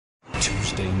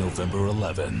Tuesday, November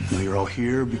 11. You're all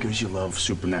here because you love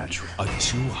Supernatural. A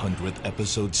 200th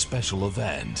episode special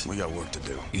event. We got work to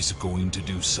do. Is going to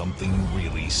do something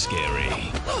really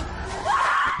scary.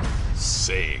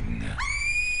 Sing.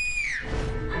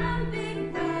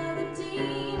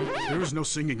 There is no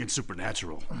singing in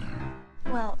Supernatural.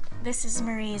 Well, this is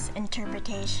Marie's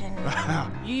interpretation.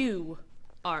 You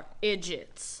are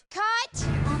idiots. Cut!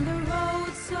 On the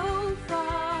road so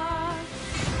far,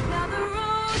 down the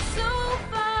road so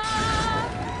far.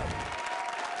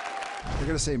 I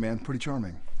gotta say, man, pretty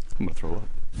charming. I'm gonna throw up.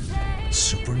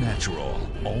 Supernatural.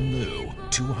 All new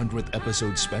 200th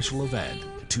episode special event.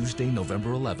 Tuesday,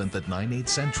 November 11th at 9/8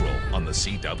 Central on the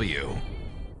CW.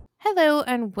 Hello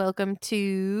and welcome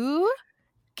to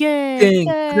Think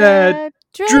That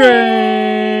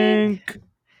Drink.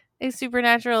 A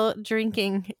Supernatural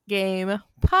drinking game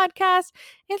podcast.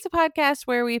 It's a podcast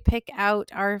where we pick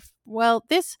out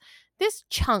this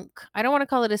chunk. I don't want to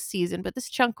call it a season, but this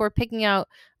chunk we're picking out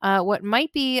what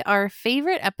might be our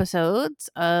favorite episodes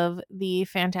of the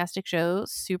fantastic show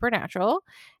Supernatural,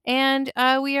 and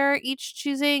we are each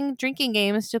choosing drinking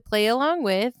games to play along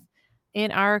with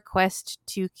in our quest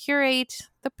to curate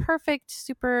the perfect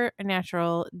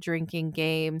supernatural drinking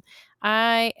game.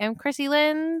 I am Chrissy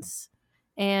Lenz,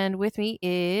 and with me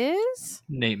is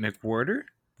Nate McWhorter.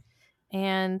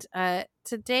 And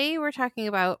today we're talking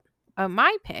about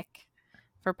my pick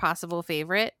for possible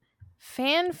favorite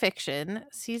fan fiction,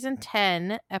 season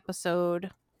 10,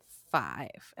 episode 5,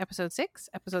 episode 6,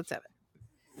 episode 7.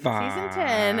 Season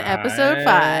 10, episode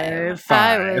 5.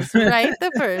 I was right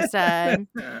the first time.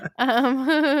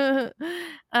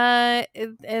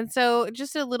 And so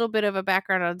just a little bit of a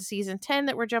background on season 10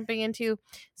 that we're jumping into.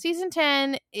 Season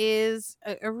 10 is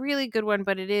a really good one,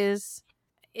 but it's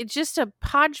just a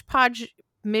hodgepodge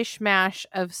mishmash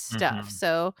of stuff. Mhm.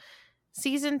 So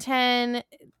season 10,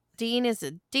 Dean is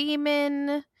a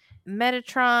demon.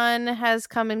 Metatron has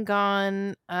come and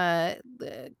gone.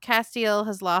 Castiel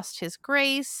has lost his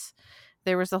grace.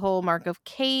 There was the whole Mark of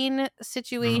Cain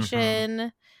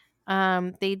situation.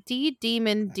 They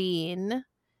de-demon Dean.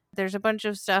 There's a bunch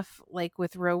of stuff like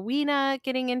with Rowena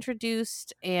getting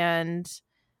introduced, and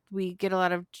we get a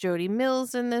lot of Jody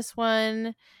Mills in this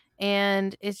one.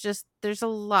 And it's just, there's a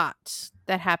lot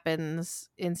that happens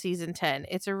in season 10.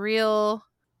 It's a real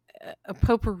a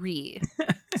potpourri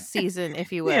season,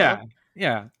 if you will.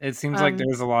 Yeah. It seems like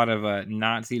there's a lot of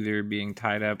knots either being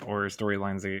tied up or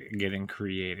storylines getting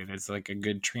created. It's like a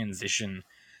good transition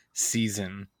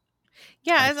season.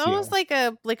 Yeah, it's almost like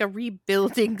a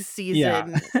rebuilding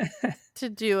season to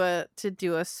do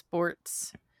a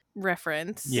sports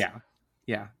reference.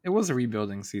 Yeah, it was a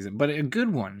rebuilding season, but a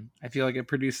good one. I feel like it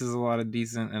produces a lot of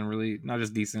decent and really not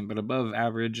just decent, but above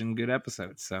average and good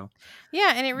episodes. So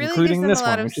yeah, and it really including gives them this a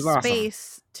lot one, of which is awesome.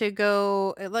 space to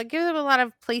go. It gives them a lot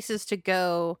of places to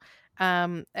go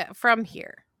from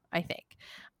here, I think.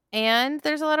 And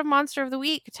there's a lot of Monster of the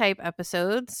Week type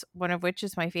episodes, one of which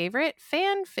is my favorite,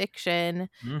 fan fiction,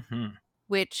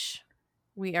 which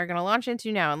we are going to launch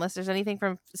into now, unless there's anything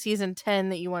from season 10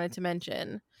 that you wanted to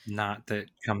mention. Not that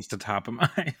comes to top of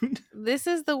mind. This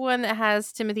is the one that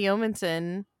has Timothy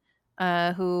Omenson,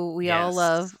 who we all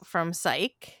love from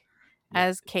Psych,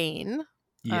 as Kane.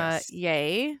 Yes.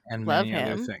 Yay. And love many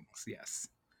him. other things. Yes.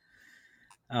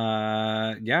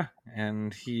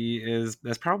 And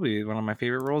that's probably one of my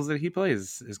favorite roles that he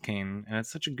plays is Kane. And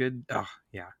it's such a good, I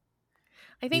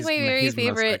think my very he's most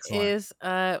favorite excellent. is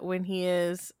when he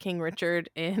is King Richard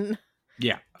in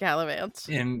Gallivant.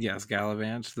 And yes,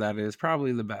 Gallivant. That is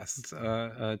probably the best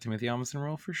Timothy Omenson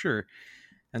role for sure.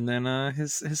 And then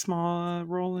his small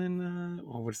role in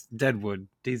what's Deadwood.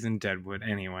 He's in Deadwood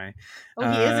anyway.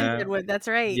 Oh, he is in Deadwood. That's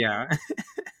right. Yeah.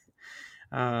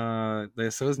 So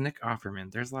is Nick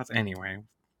Offerman. There's lots. Anyway,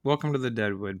 welcome to the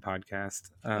Deadwood podcast.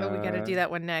 We got to do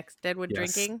that one next. Deadwood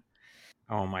yes. drinking.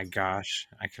 Oh my gosh,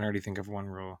 I can already think of one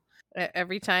rule.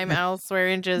 Every time Al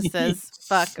Swearingen says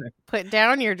 "fuck," put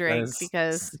down your drink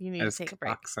because you need to take a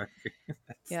break.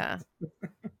 Yeah.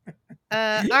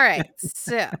 All right.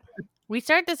 So we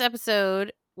start this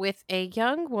episode with a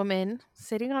young woman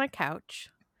sitting on a couch,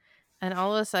 and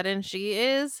all of a sudden she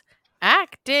is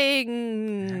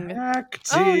acting.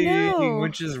 Oh no!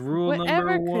 Which is rule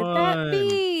Whatever number 1. Could that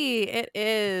be? It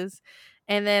is.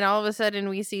 And then all of a sudden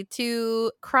we see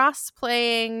two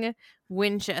cross-playing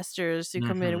Winchesters who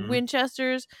come in.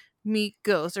 Winchesters meet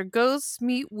ghosts, or ghosts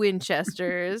meet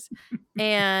Winchesters.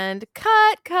 And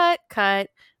cut.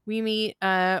 We meet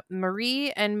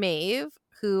Marie and Maeve,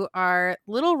 who are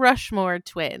Little Rushmore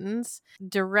twins,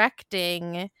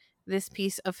 directing this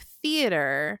piece of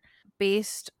theater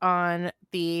based on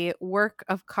the work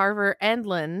of Carver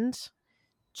Endland,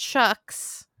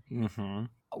 Chuck's Mm-hmm.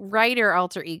 writer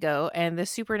alter ego and the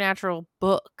Supernatural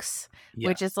books,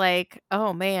 which is like,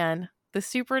 oh man, the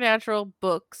Supernatural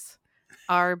books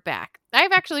are back.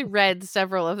 I've actually read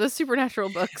several of the Supernatural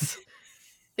books.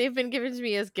 They've been given to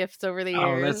me as gifts over the years.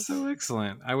 Oh, that's so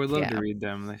excellent. I would love to Yeah. read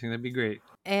them. I think that'd be great.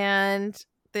 And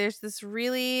there's this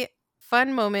really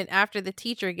fun moment after the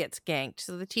teacher gets ganked.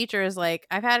 So the teacher is like,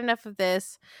 I've had enough of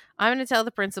this. I'm going to tell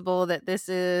the principal that this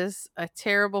is a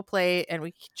terrible play and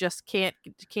we just can't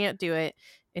do it.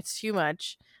 It's too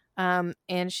much.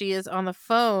 And she is on the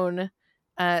phone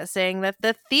saying that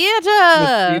the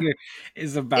theater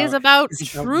is about is about it's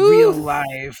truth. about real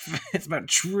life. It's about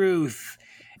truth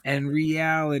and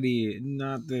reality,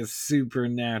 not this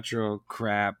supernatural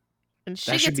crap. And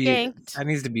she That gets should be ganked. that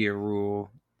needs to be a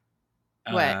rule.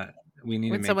 What? We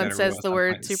need When to make someone that a says rule at the some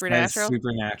word point. Says supernatural?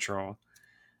 supernatural.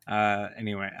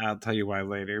 Anyway, I'll tell you why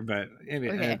later. But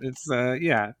Okay. it's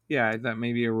yeah. That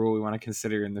may be a rule we want to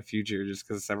consider in the future. Just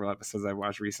because several episodes I've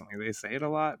watched recently, they say it a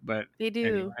lot. But They do.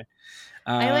 anyway,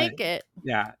 I like it.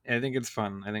 Yeah, I think it's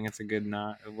fun. I think it's a good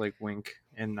nod, like wink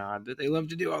and nod that they love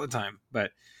to do all the time.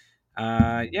 But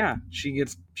yeah, she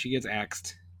gets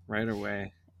axed right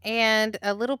away. And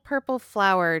a little purple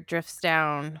flower drifts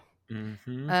down.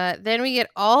 Mm-hmm. Then we get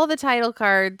all the title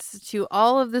cards to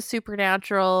all of the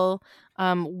Supernatural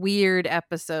weird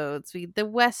episodes. The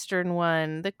Western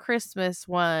one, the Christmas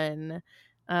one,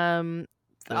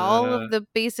 all of the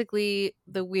basically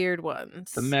the weird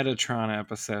ones. The Metatron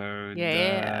episode.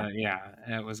 Yeah.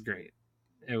 It was great.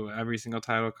 Every single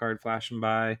title card flashing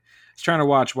by. I was trying to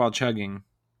watch while chugging.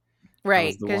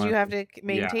 Right, the because you one. have to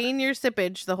maintain your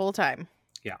sippage the whole time.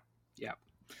 Yeah.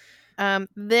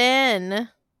 Then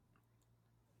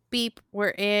beep,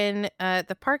 we're in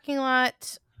the parking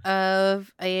lot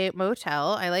of a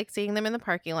motel. I like seeing them in the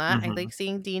parking lot. I Mhm. like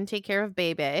seeing Dean take care of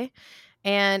Bebe.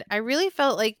 And I really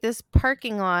felt like this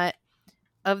parking lot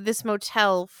of this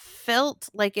motel felt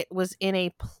like it was in a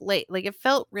place, like it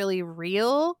felt really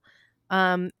real.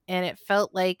 And it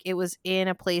felt like it was in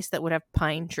a place that would have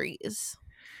pine trees.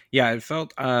 Yeah, it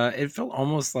felt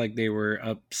almost like they were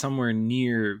up somewhere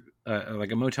near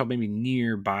like a motel, maybe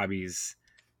near Bobby's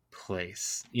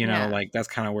place. Yeah. Like that's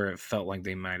kind of where it felt like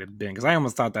they might have been, because I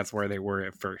almost thought that's where they were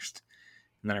at first.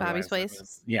 And then Bobby's I realized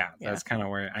place? that's kind of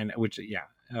where I know. Which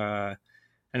I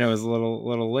know it was a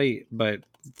little late, but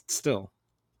still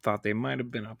thought they might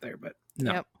have been up there, but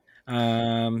no.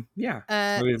 Yep.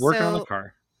 So he's working on the so-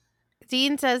 car.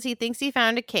 Dean says he thinks he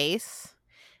found a case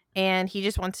and he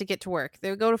just wants to get to work.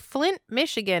 They go to Flint,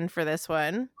 Michigan for this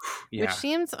one, Yeah. which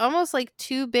seems almost like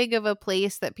too big of a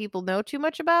place that people know too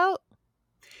much about.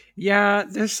 Yeah,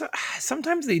 there's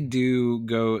sometimes they will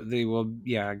go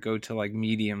to like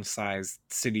medium-sized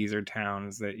cities or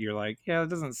towns that you're like, yeah, it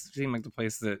doesn't seem like the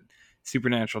place that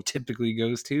Supernatural typically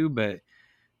goes to, but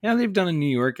yeah, they've done a New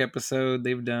York episode.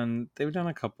 They've done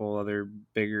a couple other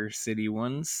bigger city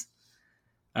ones.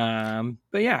 But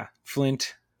yeah,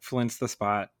 Flint's the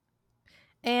spot.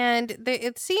 And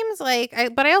it seems like,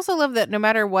 but I also love that no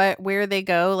matter where they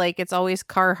go, like it's always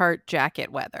Carhartt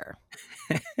jacket weather.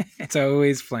 It's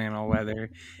always flannel weather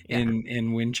Yeah.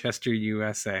 in Winchester,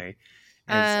 USA.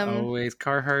 It's always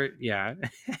Carhartt. Yeah.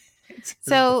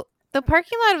 So the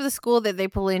parking lot of the school that they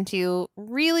pull into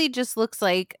really just looks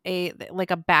like a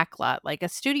backlot, like a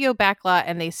studio backlot,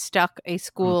 and they stuck a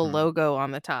school Mhm. logo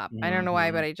on the top. I don't know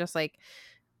why, but I just like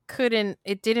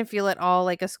it didn't feel at all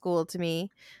like a school to me.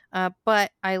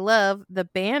 But I love the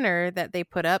banner that they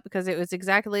put up because it was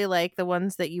exactly like the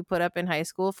ones that you put up in high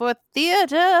school for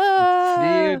theater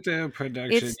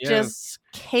production. It's yes. just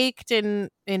caked in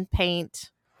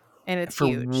paint, and it's For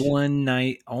huge. one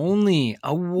night only.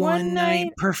 A one night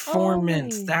night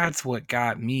performance. only. That's what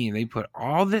got me. They put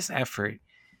all this effort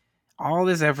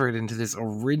into this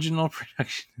original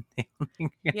production. They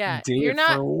only Yeah, did you're it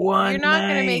not- for one You're not going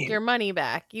to night. make your money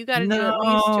back. You got to do at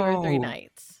least 2 or 3 No.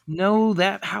 nights. No,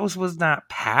 that house was not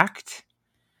packed.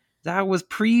 That was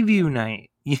preview night.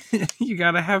 You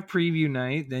got to have preview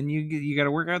night. Then you got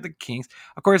to work out the kinks.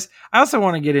 Of course, I also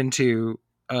want to get into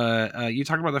you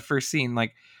talk about the first scene.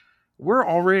 Like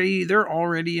they're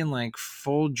already in like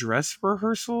full dress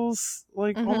rehearsals,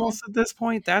 like Mhm. almost at this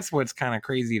point. That's what's kind of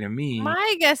crazy to me.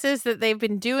 My guess is that they've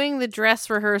been doing the dress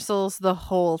rehearsals the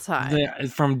whole time.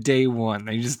 From day one,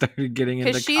 they just started getting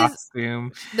into 'Cause she's-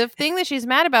 costume. The thing that she's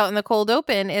mad about in the cold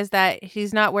open is that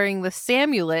he's not wearing the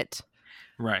Samulet.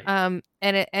 Right. And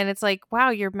it's like, wow,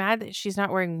 you're mad that she's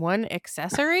not wearing one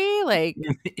accessory? Like,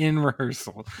 in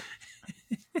rehearsal.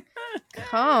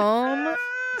 come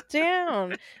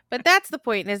down. But that's the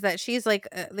point, is that she's like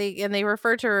they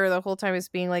refer to her the whole time as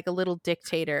being like a little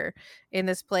dictator in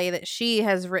this play that she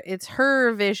has it's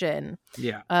her vision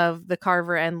Yeah. of the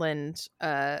Carver Endland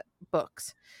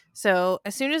books. So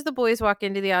as soon as the boys walk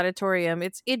into the auditorium,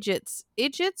 it's idiots,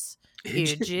 and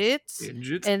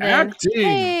then acting.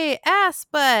 hey, ass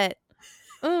butt.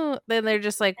 Ooh, then they're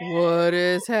just like, what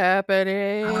is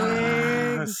happening?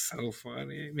 So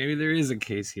funny. Maybe there is a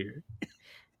case here.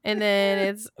 And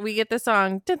then we get the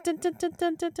song. Dun, dun, dun, dun,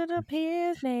 dun, dun, dun, dun.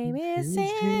 His name is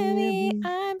Sammy.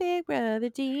 I'm Big Brother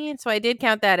Dean. So I did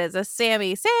count that as a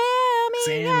Sammy.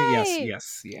 Sammy.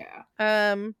 Yes, yeah.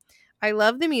 I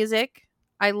love the music.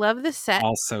 I love the set.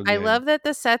 Also good. I love that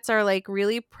the sets are like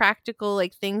really practical,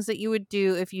 like things that you would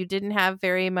do if you didn't have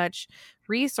very much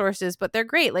resources, but they're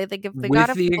great. Like if they got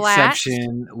a flat.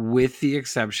 With the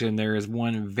exception, there is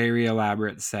one very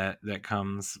elaborate set that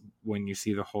comes when you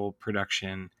see the whole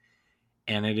production,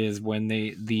 and it is when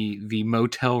the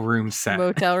motel room set.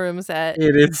 It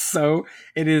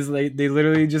is like they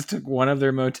literally just took one of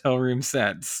their motel room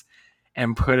sets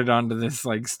and put it onto this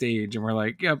like stage, and we're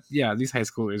like, yep, yeah, these high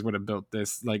schoolers would have built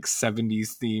this like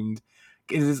 70s themed.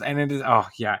 It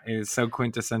is so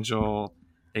quintessential.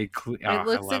 It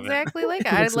looks exactly like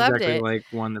it. I loved it. Like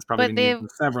one that's probably been used in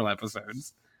several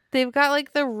episodes. They've got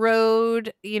like the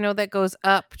road, that goes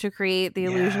up to create the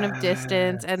illusion of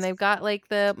distance, and they've got like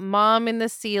the mom in the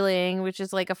ceiling, which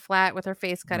is like a flat with her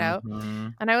face cut out.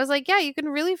 And I was like, yeah, you can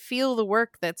really feel the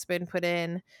work that's been put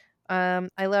in.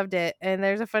 I loved it. And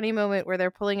there's a funny moment where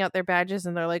they're pulling out their badges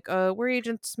and they're like, we're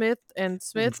Agent Smith and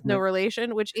Smith, no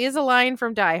relation, which is a line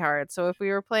from Die Hard. So if we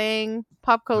were playing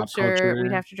pop culture,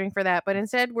 we'd have to drink for that. But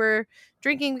instead we're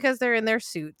drinking because they're in their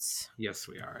suits. Yes,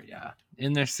 we are. Yeah.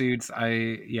 In their suits.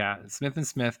 Smith and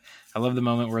Smith. I love the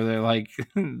moment where they're like,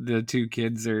 the two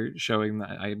kids are showing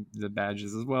the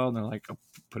badges as well. And they're like,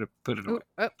 put it away.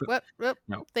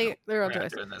 No, they're on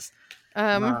doing this.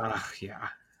 Yeah.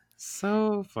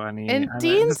 So funny. And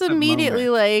Dean's immediately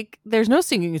like, there's no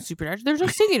singing in Supernatural. There's no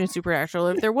singing in Supernatural.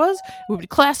 If there was, it would be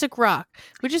classic rock.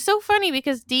 Which is so funny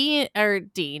because Jensen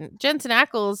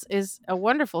Ackles is a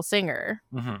wonderful singer.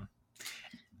 Mm-hmm.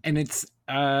 And it's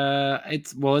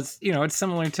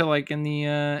similar to like in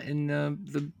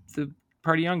the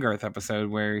Party Young Garth episode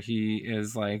where he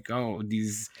is like, oh,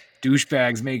 these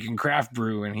douchebags making craft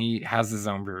brew, and he has his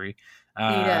own brewery. He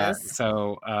does.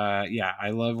 So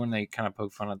I love when they kind of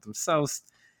poke fun at themselves.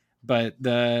 But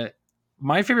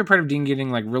my favorite part of Dean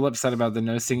getting like real upset about the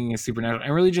no singing in Supernatural,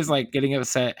 and really just like getting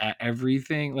upset at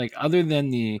everything, like other than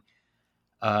the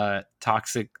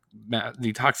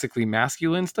toxically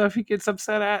masculine stuff he gets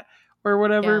upset at or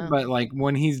whatever, but like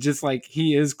when he's just like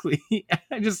I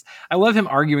love him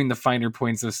arguing the finer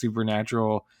points of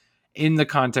Supernatural in the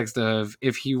context of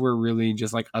if he were really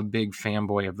just like a big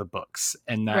fanboy of the books,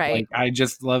 and that like I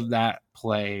just love that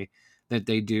play that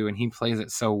they do, and he plays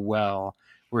it so well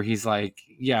where he's like,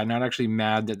 not actually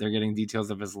mad that they're getting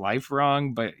details of his life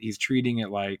wrong, but he's treating it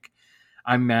like,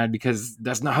 I'm mad because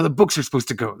that's not how the books are supposed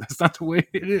to go. That's not the way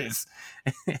it is.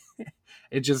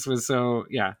 It just was so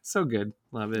good.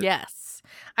 Love it. Yes,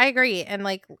 I agree. And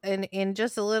like in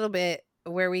just a little bit,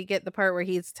 where we get the part where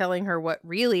he's telling her what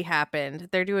really happened,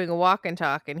 they're doing a walk and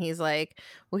talk, and he's like,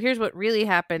 well, here's what really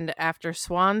happened after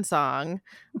Swan Song,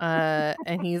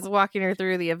 and he's walking her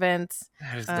through the events.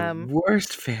 That is the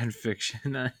worst fan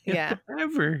fiction I have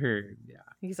ever heard.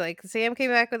 He's like, Sam came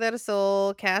back without a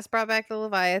soul, Cass brought back the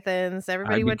Leviathans,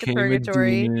 everybody went to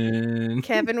purgatory,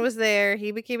 Kevin was there,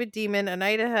 he became a demon, a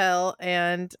knight of hell,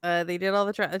 and they did all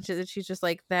the trials. She's just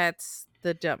like, that's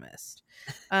the dumbest.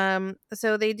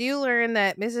 So they do learn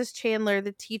that Mrs. Chandler,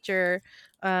 the teacher,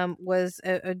 was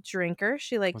a drinker.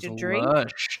 She liked to drink.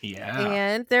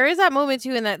 And there is that moment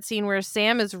too in that scene where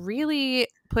Sam is really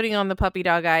putting on the puppy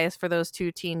dog eyes for those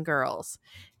two teen girls.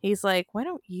 He's like, why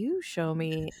don't you show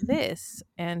me this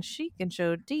and she can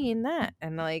show Dean that?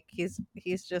 And like he's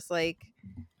just like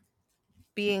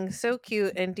being so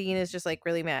cute, and Dean is just like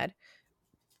really mad.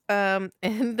 And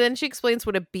then she explains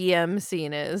what a BM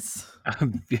scene is.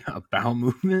 A bowel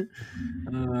movement?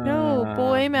 No,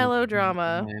 boy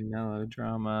melodrama.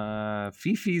 Melodrama.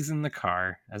 Fifi's in the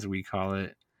car, as we call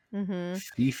it. Mm-hmm.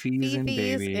 Fifi's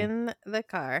in the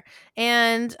car.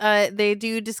 And they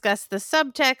do discuss the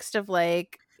subtext of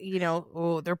like,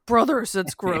 they're brothers.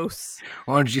 That's gross.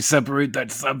 Why don't you separate that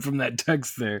sub from that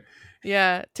text there?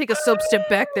 Yeah, take a sub step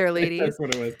back there, ladies. That's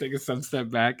what it was. Take a sub step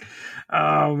back.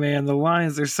 Oh man, the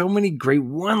lines. There's so many great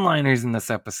one-liners in this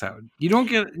episode. You don't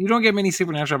get many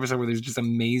Supernatural episodes where there's just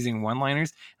amazing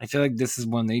one-liners. I feel like this is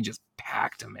one they just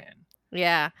packed them in.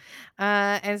 Yeah,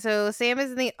 and so Sam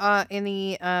is in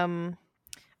the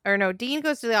Dean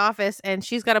goes to the office and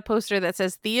she's got a poster that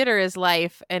says "Theater is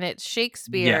life," and it's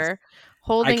Shakespeare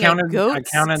holding a I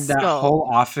goat's counted that skull. whole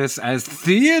office as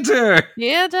theater.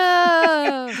 Theater.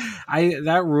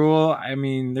 That rule. I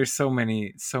mean, there's so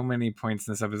many points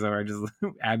in this episode where I just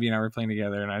Abby and I were playing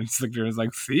together, and I just looked at her and was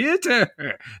like,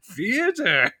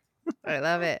 theater. I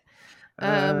love it.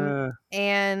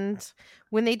 And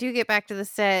when they do get back to the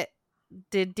set,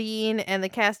 the Dean and the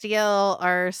Castiel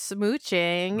are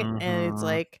smooching, and it's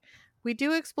like, we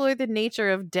do explore the nature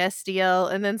of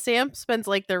Destiel, and then Sam spends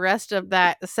like the rest of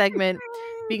that segment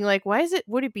being like,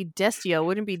 would it be Destiel?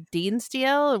 Wouldn't it be Dean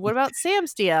Steele? And what about Sam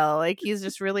Steele? Like, he's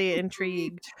just really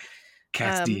intrigued.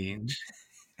 Castine.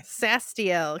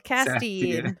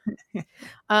 Castine.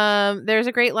 There's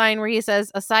a great line where he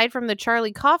says, aside from the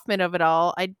Charlie Kaufman of it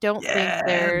all, I don't think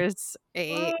there's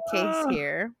a case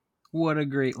here. What a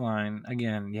great line.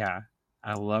 Again, yeah.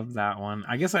 I love that one.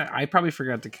 I guess I probably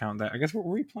forgot to count that. I guess were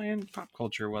we playing Pop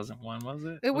Culture? Wasn't one, was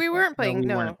it? We weren't playing. No, we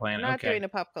No, weren't playing. not Okay. doing a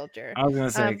Pop Culture. I was gonna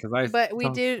say but we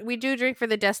do drink for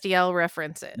the Destiel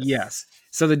references. Yes.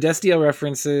 So the Destiel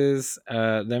references,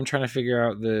 them trying to figure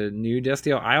out the new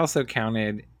Destiel. I also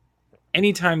counted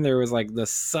anytime there was like the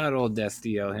subtle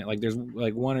Destiel hint. Like there's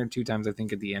like one or two times I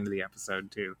think at the end of the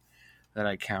episode too that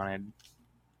I counted.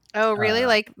 Oh, really?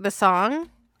 Like the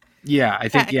song? Yeah, I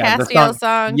think the Castiel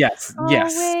song. Yes, I'll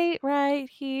yes. wait right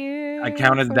here. I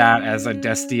counted that as a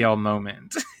Destiel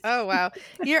moment. Oh wow,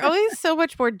 you're always so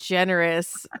much more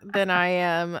generous than I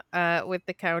am with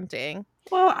the counting.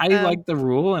 Well, I like the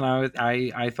rule, and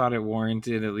I thought it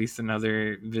warranted at least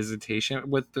another visitation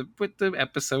with the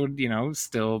episode. You know,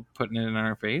 still putting it in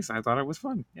our face. I thought it was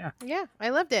fun. Yeah, I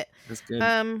loved it. That's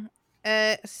good.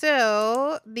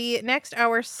 So the next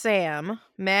hour,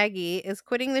 Maggie is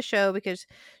quitting the show because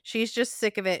she's just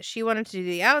sick of it. She wanted to do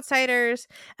The Outsiders,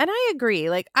 and I agree.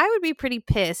 Like, I would be pretty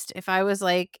pissed if I was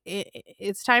like,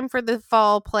 it's time for the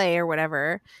fall play or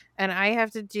whatever, and I have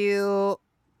to do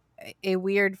a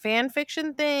weird fan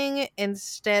fiction thing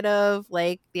instead of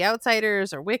like The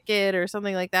Outsiders or Wicked or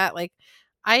something like that. Like,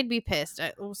 I'd be pissed.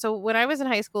 So when I was in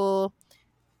high school,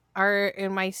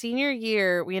 in my senior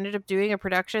year, we ended up doing a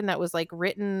production that was like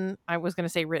written, I was going to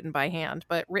say written by hand,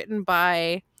 but written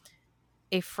by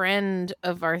a friend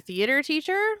of our theater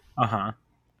teacher.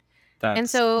 That's and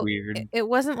so weird. It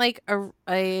wasn't like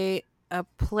a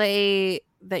play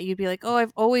that you'd be like, oh,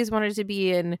 I've always wanted to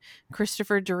be in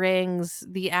Christopher Durang's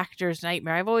The Actor's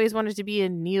Nightmare. I've always wanted to be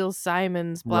in Neil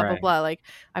Simon's blah, blah, blah. Like,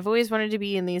 I've always wanted to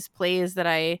be in these plays that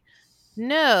I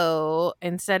know.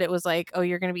 Instead, it was like, oh,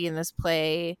 you're going to be in this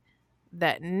play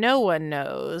that no one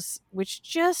knows, which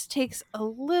just takes a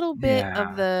little bit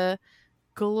of the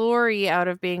glory out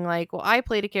of being like, well, I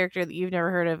played a character that you've never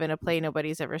heard of in a play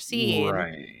nobody's ever seen.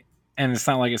 Right. And it's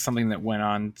not like it's something that went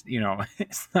on, you know,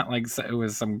 it's not like it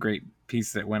was some great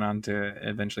piece that went on to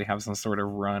eventually have some sort of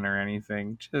run or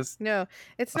anything. Just no,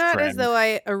 it's not as though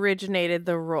I originated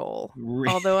the role,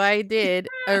 although I did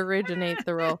originate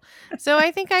the role. So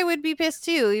I think I would be pissed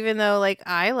too, even though like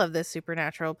I love this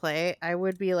supernatural play. I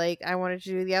would be like, I wanted to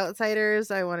do The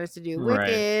Outsiders. I wanted to do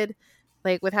Wicked.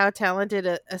 Like, with how talented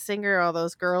a singer all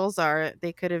those girls are,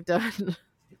 they could have done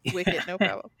Wicked, no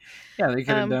problem. Yeah, they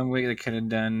could have done Wicked. They could have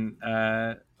done.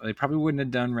 They probably wouldn't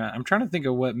have done. I'm trying to think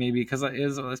of what maybe, because it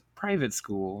is a private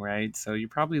school, right? So you're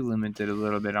probably limited a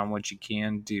little bit on what you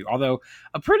can do. Although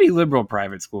a pretty liberal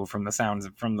private school, from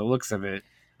the looks of it,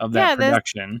 of that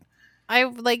production. I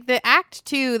like the Act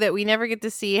 2 that we never get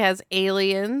to see has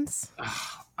aliens.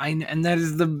 And that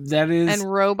is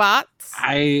and robots.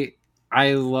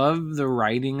 I love the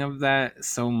writing of that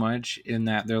so much, in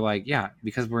that they're like, yeah,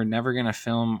 because we're never going to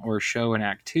film or show an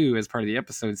Act 2 as part of the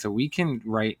episode, so we can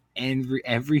write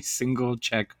every single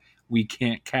check we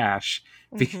can't cash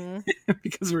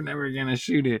because we're never going to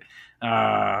shoot it.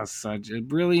 Such a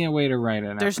brilliant way to write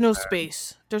it. There's no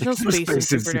space. There's no space in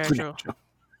Supernatural.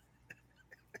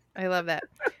 I love that.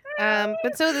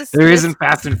 But so there isn't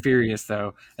Fast and Furious,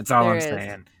 though. That's all I'm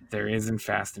saying. There isn't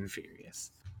Fast and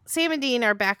Furious. Sam and Dean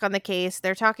are back on the case.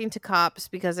 They're talking to cops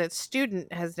because a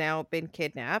student has now been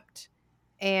kidnapped.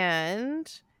 And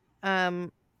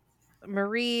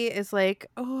Marie is like,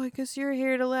 oh, I guess you're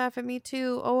here to laugh at me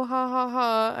too. Oh, ha, ha,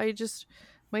 ha.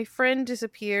 My friend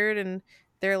disappeared. And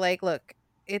they're like, look,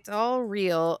 it's all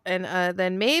real. And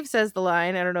then Maeve says the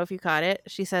line. I don't know if you caught it.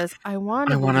 She says, I want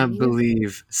to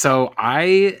believe. So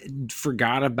I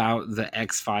forgot about the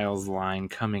X-Files line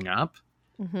coming up.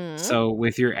 Mm-hmm. So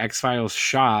with your X-Files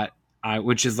shot,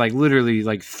 which is like literally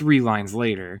like 3 lines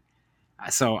later,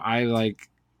 so I like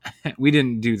we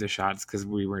didn't do the shots because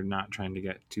we were not trying to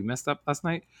get too messed up last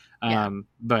night. Yeah.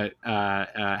 But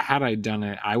had I done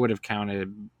it, I would have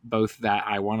counted both that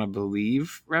 "I Want to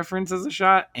Believe" reference as a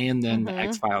shot and then the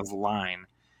X-Files line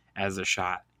as a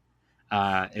shot.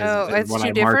 It's what two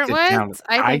I different marked it ones?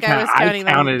 I think I was counting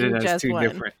them counted it in as just two one.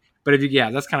 different. But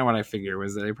that's kind of what I figured,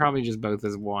 was that they probably just both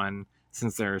as one,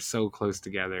 since they're so close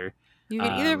together. You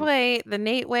can either play the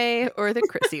Nate way or the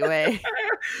Chrissy way.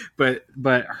 But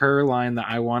her line that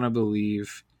 "I Want to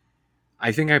Believe,"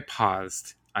 I think I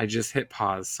paused. I just hit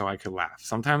pause so I could laugh.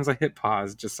 Sometimes I hit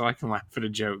pause just so I can laugh at a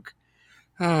joke.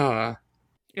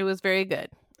 It was very good.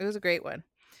 It was a great one.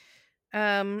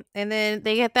 And then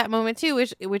they get that moment too,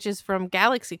 which is from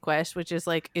Galaxy Quest, which is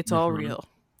like, it's all real.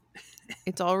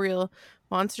 It's all real.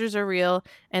 Monsters are real,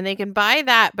 and they can buy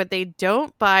that, but they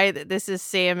don't buy that this is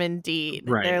Sam and Dean.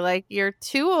 Right. They're like, you're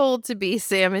too old to be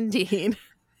Sam and Dean.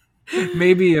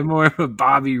 Maybe more of a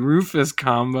Bobby Rufus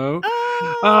combo.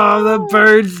 Oh, the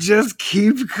birds just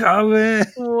keep coming.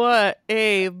 What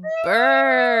a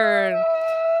burn.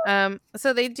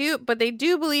 So they do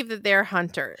believe that they're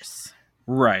hunters.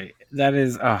 Right. That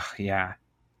is, oh yeah.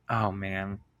 Oh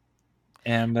man.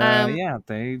 And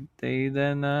they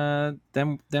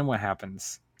then what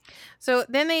happens? So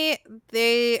then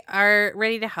they are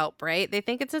ready to help, right? They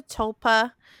think it's a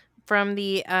tulpa from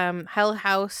the Hell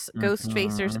House Ghost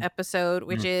Facers episode,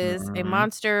 which is a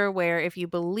monster where if you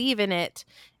believe in it,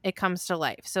 it comes to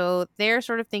life. So they're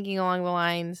sort of thinking along the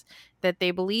lines that they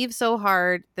believe so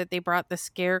hard that they brought the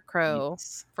scarecrow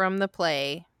from the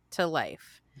play to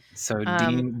life. So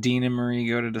Dean and Marie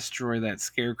go to destroy that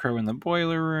scarecrow in the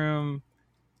boiler room,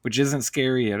 which isn't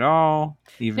scary at all.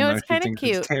 Even though she thinks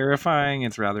it's terrifying,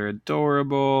 it's rather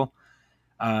adorable.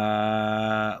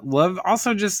 Love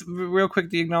also, just real quick,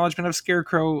 the acknowledgement of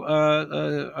Scarecrow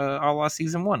a la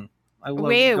season 1. I love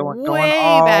going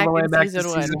all the way back to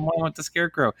season 1 with the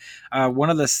Scarecrow. One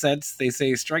of the sets, they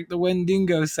say strike the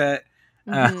Wendigo set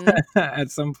at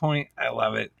some point. I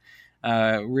love it.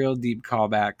 Real deep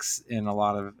callbacks in a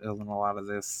lot of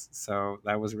this, so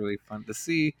that was really fun to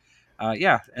see.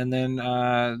 And then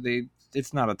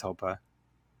it's not a tulpa.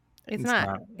 It's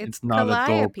not. It's not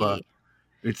a tulpa.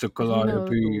 It's a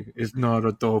calliope. No. It's not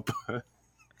a tulpa.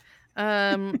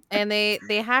 And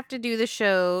they have to do the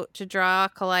show to draw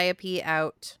Calliope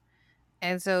out.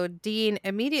 And so Dean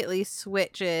immediately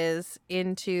switches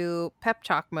into pep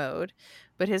talk mode,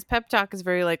 but his pep talk is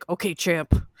very like, okay,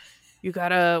 champ, we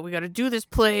gotta do this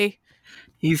play.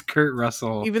 He's Kurt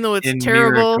Russell, even though it's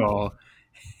terrible. Miracle.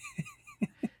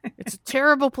 It's a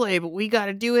terrible play, but we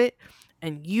gotta do it,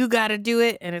 and you gotta do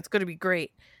it, and it's gonna be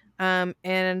great.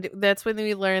 And that's when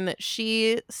we learn that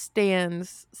she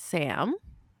stands Sam.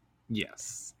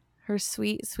 Yes. Her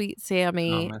sweet, sweet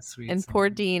Sammy. Oh, sweet and Sammy. Poor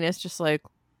Dean is just like,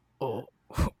 oh,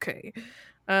 okay.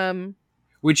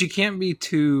 Which you can't be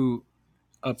too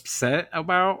upset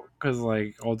about, because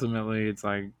like ultimately it's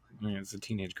like, it's a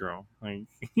teenage girl. Like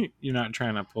you're not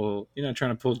trying to pull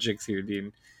jigs here,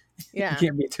 Dean. Yeah. You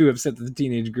can't be too upset that the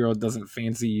teenage girl doesn't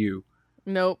fancy you.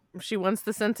 Nope. She wants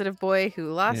the sensitive boy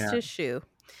who lost his shoe.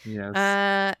 Yes.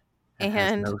 And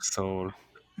has no soul.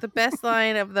 The best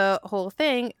line of the whole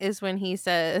thing is when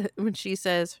she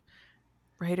says,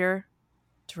 writer,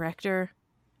 director,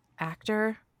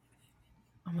 actor,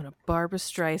 I'm gonna Barbra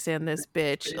Streisand this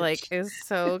bitch. Like, it's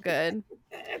so good.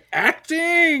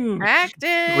 Acting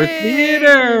with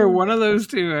theater. One of those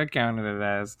two I counted it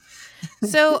as.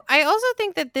 So I also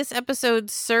think that this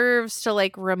episode serves to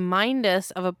like remind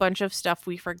us of a bunch of stuff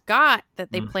we forgot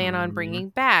that they plan on bringing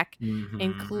back,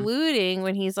 including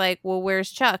when he's like, well,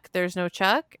 where's Chuck? There's no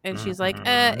Chuck. And she's like,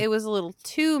 it was a little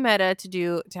too meta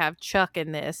to have Chuck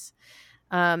in this.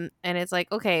 And it's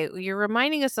like, okay, you're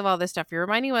reminding us of all this stuff. You're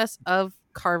reminding us of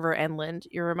Carver Enland.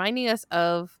 You're reminding us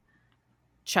of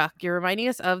Chuck. You're reminding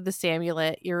us of the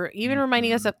Samulet. You're even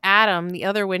reminding us of Adam, the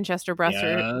other Winchester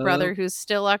brother who's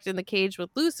still locked in the cage with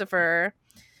Lucifer.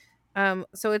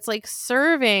 So it's like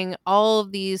serving all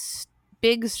of these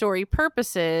big story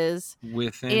purposes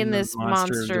within this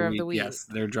monster of the week. Yes,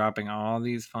 they're dropping all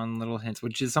these fun little hints,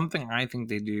 which is something I think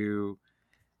they do.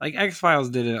 Like X-Files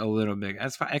did it a little bit.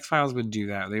 X-Files would do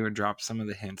that. They would drop some of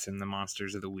the hints in the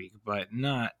monsters of the week, but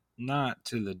not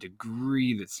to the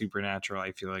degree that Supernatural,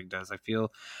 I feel like, does.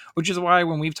 Which is why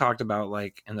when we've talked about,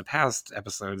 like, in the past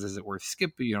episodes, is it worth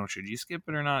skipping? Should you skip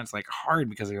it or not? It's like hard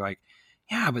because they're like,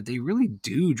 yeah, but they really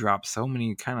do drop so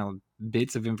many kind of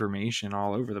bits of information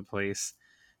all over the place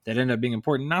that end up being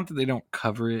important. Not that they don't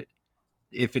cover it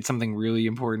if it's something really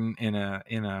important in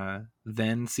a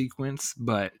then sequence,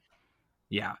 but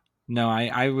yeah. No,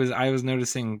 I was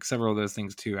noticing several of those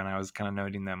things too, and I was kind of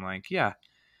noting them like, yeah,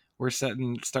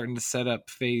 starting to set up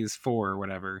phase 4 or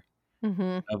whatever of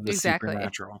the Exactly.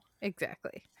 supernatural.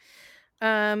 Exactly.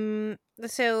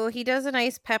 So he does a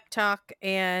nice pep talk,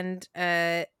 and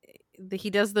he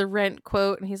does the Rent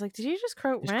quote, and he's like, "Did you just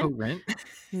quote Just Rent? quote Rent.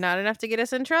 Not enough to get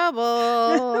us in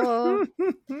trouble."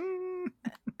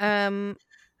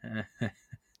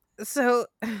 So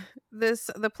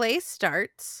the play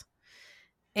starts,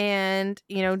 and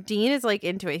Dean is like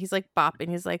into it. He's like bopping.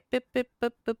 He's like bip bip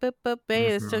bip bip bip bip.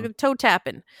 It's toe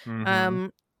tapping.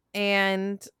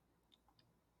 And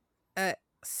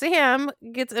Sam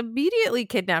gets immediately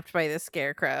kidnapped by this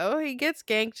scarecrow. He gets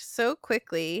ganked so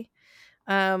quickly.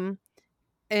 And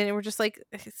we're just like,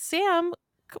 Sam,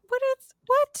 what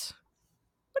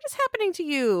is happening to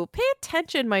you? Pay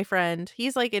attention, my friend.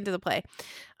 He's like into the play.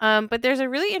 But there's a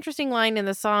really interesting line in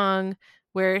the song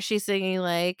where she's singing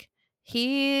like,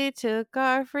 he took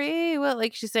our free will.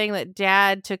 Like she's saying that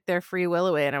Dad took their free will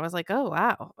away. And I was like, oh,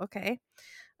 wow. Okay.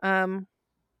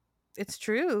 It's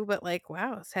true, but like,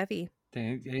 wow, it's heavy.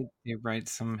 They write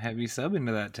some heavy sub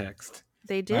into that text.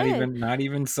 They did. Not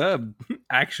even sub.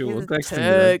 Actual text.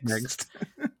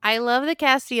 I love the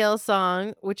Castiel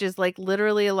song, which is like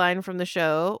literally a line from the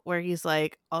show where he's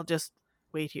like, I'll just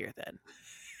wait here then.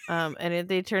 And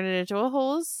they turn it into a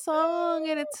whole song,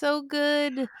 and it's so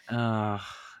good.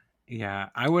 Yeah,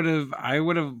 I would have I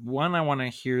want to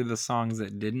hear the songs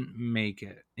that didn't make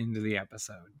it into the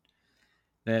episode.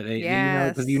 That they,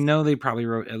 because they probably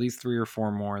wrote at least 3 or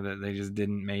 4 more that they just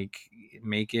didn't make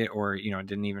it, or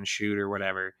didn't even shoot or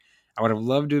whatever. I would have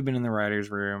loved to have been in the writer's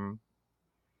room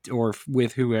or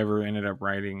with whoever ended up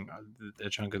writing a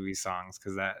chunk of these songs,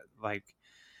 because that, like,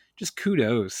 just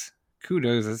kudos.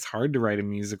 It's hard to write a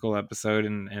musical episode,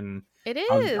 and it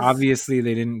is. Obviously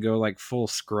they didn't go like full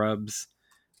Scrubs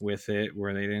with it,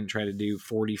 where they didn't try to do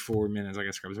 44 minutes. I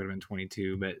guess Scrubs would have been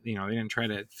 22, but they didn't try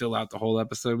to fill out the whole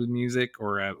episode with music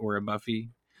or a Buffy.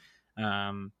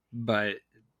 But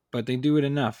they do it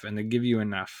enough, and they give you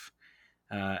enough,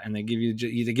 and they give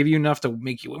you enough to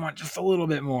make you want just a little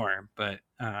bit more. But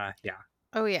yeah.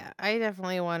 Oh yeah, I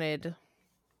definitely wanted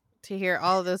to hear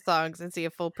all of those songs and see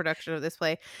a full production of this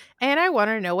play. And I want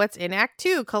to know what's in Act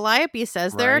 2. Calliope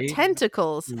says there are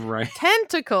tentacles. Right.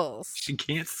 Tentacles. She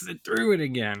can't sit through it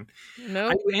again. No.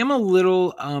 Nope. I am a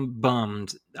little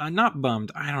bummed. Not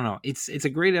bummed. I don't know. It's a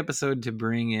great episode to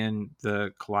bring in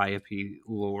the Calliope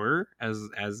lore as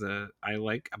I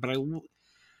like, but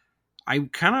I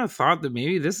kind of thought that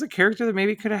maybe this is a character that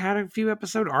maybe could have had a few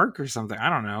episode arc or something.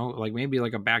 I don't know. Like maybe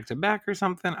like a back-to-back or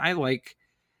something.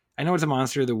 I know it's a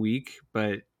monster of the week,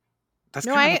 but that's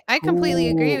I completely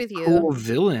agree with you. Cool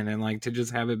villain, and like to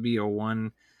just have it be a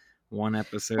one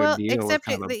episode deal. Except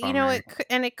it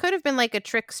could have been like a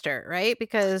trickster, right?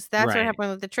 Because that's what happened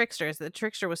with the tricksters. The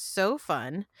trickster was so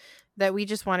fun that we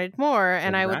just wanted more,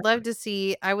 and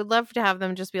exactly. I would love to have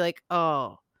them just be like,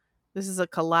 oh, this is a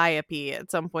Calliope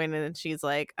at some point, and then she's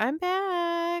like, I'm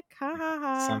back, ha ha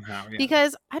ha. Somehow, yeah.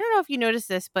 Because I don't know if you noticed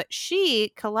this, but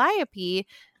Calliope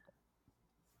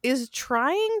is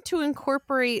trying to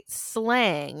incorporate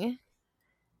slang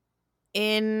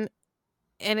and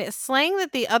it's slang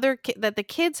that the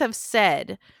kids have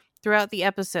said throughout the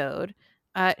episode.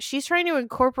 She's trying to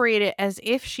incorporate it as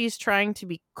if she's trying to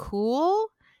be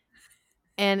cool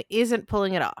and isn't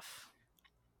pulling it off.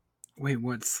 Wait,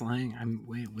 what slang?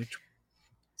 Which?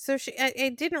 So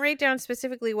I didn't write down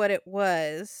specifically what it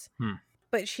was,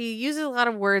 but she uses a lot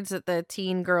of words that the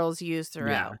teen girls use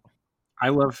throughout. Yeah. I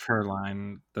love her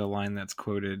line, the line that's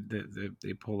quoted that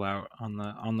they pull out on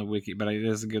the wiki, but it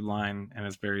is a good line, and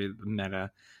it's very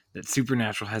meta. That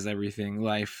supernatural has everything: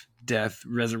 life, death,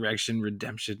 resurrection,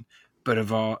 redemption, but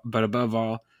above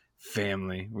all,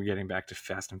 family. We're getting back to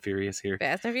Fast and Furious here.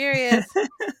 Fast and Furious.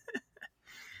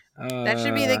 That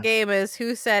should be the game: is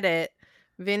who said it,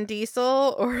 Vin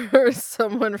Diesel or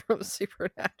someone from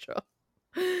Supernatural?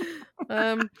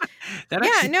 And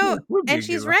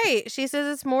she's right. She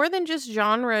says it's more than just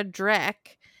genre dreck.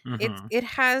 Mm-hmm. It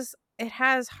has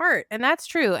heart, and that's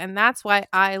true, and that's why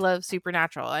I love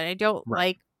Supernatural. And I don't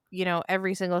like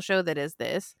every single show that is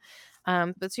this,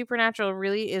 but Supernatural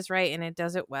really is right, and it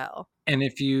does it well. And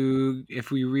if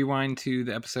we rewind to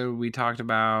the episode we talked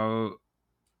about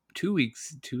 2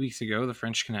 weeks ago, the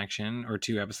French Connection, or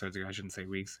 2 episodes ago, I shouldn't say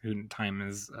weeks. Time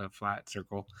is a flat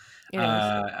circle.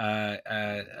 And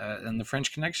the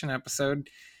French Connection episode,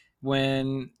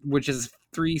 which is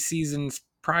 3 seasons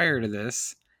prior to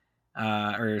this,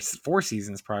 or 4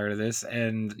 seasons prior to this,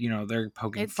 and they're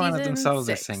poking fun at themselves.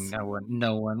 6. They're saying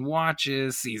no one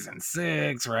watches season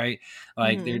 6, right?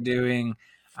 Like they're doing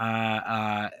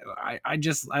I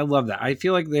love that. I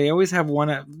feel like they always have one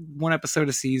episode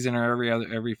a season or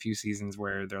every few seasons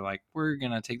where they're like, we're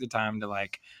gonna take the time to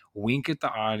like wink at the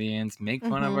audience, make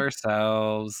fun of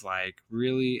ourselves, like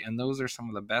really. And those are some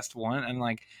of the best one. And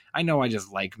like, I know I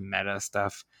just like meta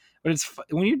stuff, but it's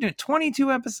when you're doing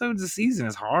 22 episodes a season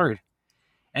is hard.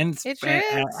 And It sure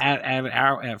is.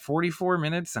 at 44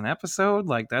 minutes an episode,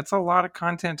 like that's a lot of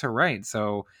content to write.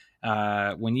 So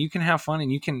when you can have fun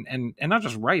and you can and not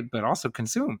just write but also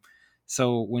consume.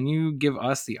 So when you give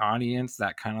us the audience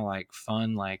that kind of like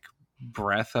fun like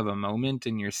breath of a moment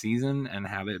in your season and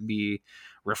have it be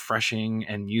refreshing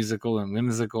and musical and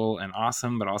whimsical and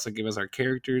awesome, but also give us our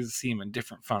characters, see them in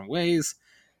different fun ways,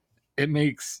 it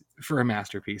makes for a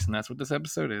masterpiece. And that's what this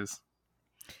episode is.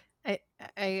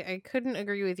 I couldn't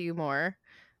agree with you more.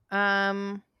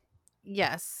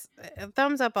 Yes,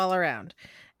 thumbs up all around.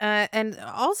 And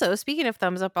also, speaking of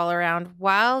thumbs up all around,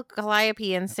 while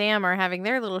Calliope and Sam are having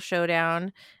their little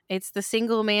showdown, it's the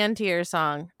Single Man Tear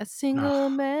song. A single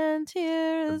man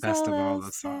tear The is best of all I'll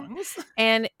the say. songs.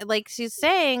 And like she's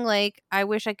saying, like, I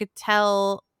wish I could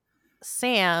tell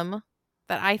Sam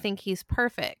that I think he's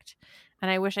perfect,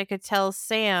 and I wish I could tell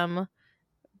Sam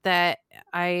that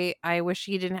I wish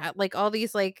he didn't have all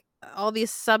these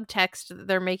subtext that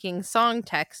they're making song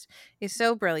text is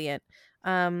so brilliant.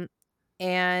 But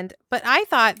I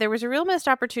thought there was a real missed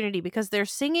opportunity because they're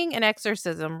singing an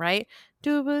exorcism, right?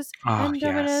 Dubas and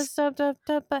Yes.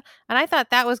 and I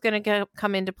thought that was going to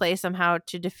come into play somehow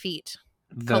to defeat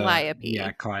Calliope.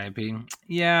 Yeah, Calliope.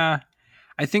 Yeah.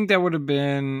 I think that would have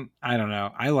been, I don't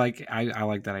know. I like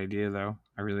that idea though.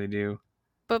 I really do.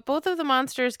 But both of the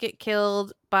monsters get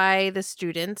killed by the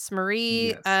students.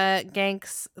 Marie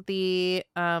ganks the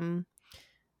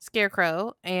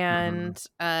Scarecrow, and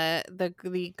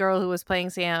the girl who was playing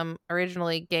Sam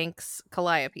originally ganks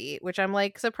Calliope, which I'm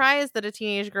like surprised that a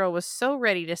teenage girl was so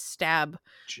ready to stab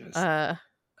Just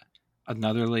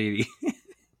another lady.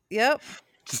 Yep.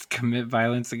 Just commit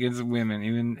violence against women,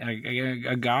 even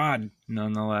a god,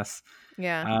 nonetheless.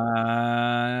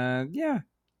 Yeah.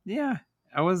 Yeah.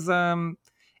 I was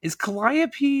is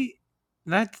Calliope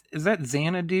is that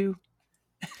Xanadu?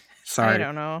 Sorry, I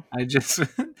don't know. I just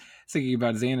thinking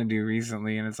about Xanadu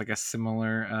recently, and it's like a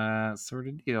similar sort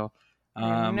of deal.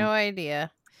 I have no idea.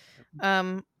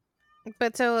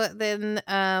 But so then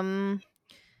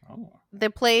the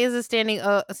play is a standing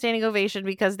ovation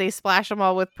because they splash them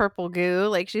all with purple goo,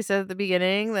 like she said at the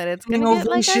beginning, that it's gonna get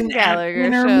like a Gallagher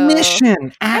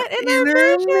intermission. At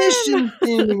intermission.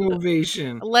 Standing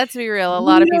ovation. Let's be real, a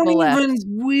lot of people left.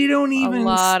 We don't even a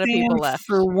lot of people stand left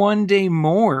for one day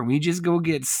more. We just go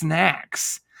get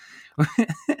snacks.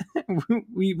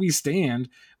 we stand,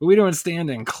 but we don't stand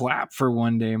and clap for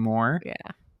one day more.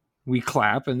 Yeah. We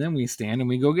clap and then we stand and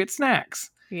we go get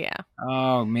snacks. Yeah.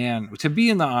 Oh man, to be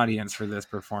in the audience for this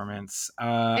performance.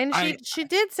 And she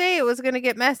did say it was going to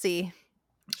get messy.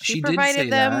 She provided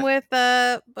did them with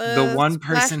the one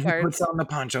person who flashcards. puts on the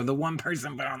poncho. The one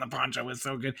person put on the poncho was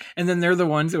so good, and then they're the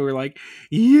ones who were like,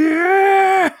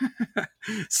 "Yeah!"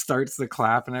 starts the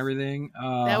clap and everything.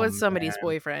 That was somebody's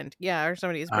boyfriend, or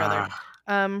somebody's brother.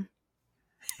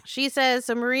 She says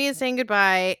so. Marie is saying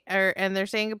goodbye, and they're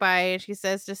saying goodbye. And she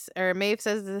says Maeve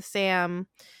says to Sam,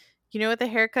 "You know, with a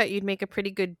haircut, you'd make a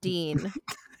pretty good dean."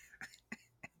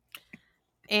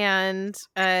 And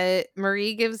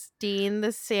Marie gives Dean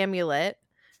the Samulet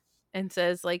and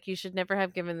says, like, you should never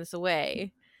have given this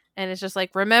away. And it's just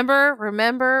like, remember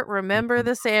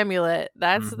the Samulet.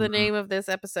 That's the name of this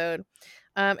episode.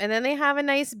 And then they have a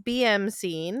nice BM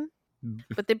scene.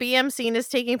 But the BM scene is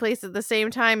taking place at the same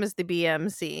time as the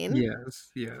BM scene.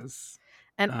 Yes.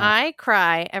 And I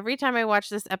cry every time I watch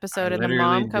this episode and the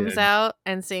mom comes out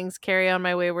and sings Carry On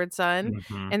My Wayward Son.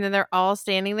 And then they're all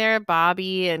standing there,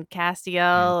 Bobby and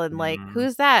Castiel, and like,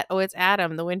 who's that? Oh, it's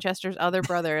Adam, the Winchester's other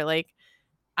brother. Like,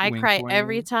 I cry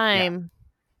every time.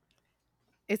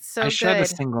 Yeah. It's so good. I shed a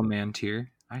single man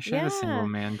tear.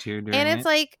 During and it's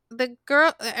like the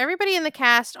girl, everybody in the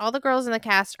cast, all the girls in the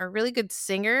cast are really good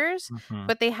singers,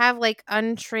 but they have like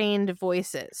untrained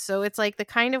voices. So it's like the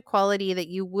kind of quality that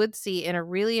you would see in a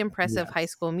really impressive high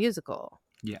school musical.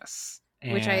 Yes.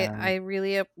 Which I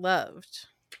really loved.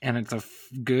 And it's a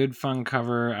good, fun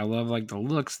cover. I love like the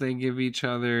looks they give each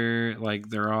other. Like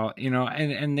they're all,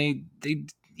 and they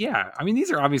yeah, I mean,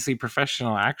 these are obviously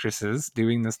professional actresses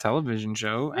doing this television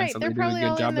show, right, and so they do a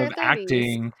good job of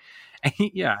acting.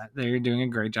 Yeah, they're doing a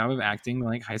great job of acting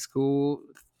like high school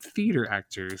theater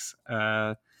actors,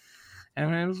 and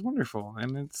it was wonderful.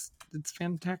 And it's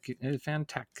fantastic. I can't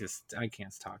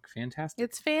talk. Fantastic.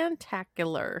 It's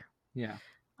fantacular. Yeah,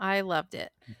 I loved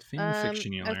it. It's fan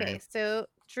fiction. Okay, so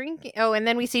drinking. Oh, and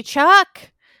then we see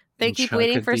Chuck. They And keep Chuck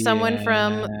waiting at for the someone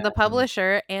from the end.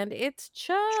 publisher, and it's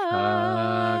Chuck.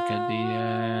 Chuck at the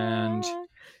end.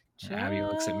 And Abby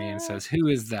looks at me and says, "Who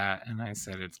is that?" And I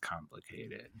said, "It's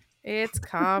complicated." It's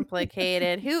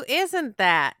complicated. Who isn't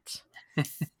that?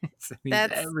 So he's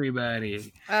That's-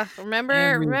 everybody.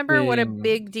 Remember what a Everything.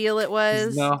 big deal it He's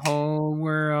was? the whole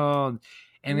world.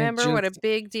 And Remember what a just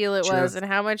big deal it was just- and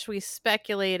how much we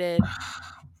speculated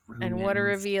and what a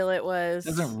ruins- reveal it was.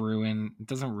 It doesn't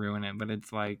ruin it, but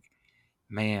it's like,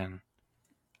 man,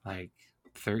 like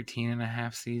 13 and a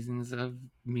half seasons of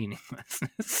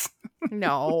meaninglessness.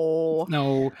 No.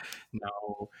 No.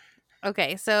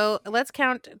 Okay, so let's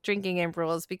count drinking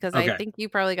intervals because I Okay. think you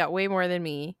probably got way more than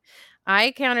me.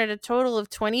 I counted a total of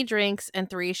 20 drinks and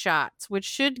 3 shots, which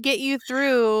should get you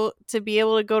through to be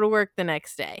able to go to work the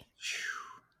next day.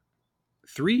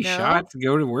 3 No? shots to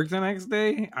go to work the next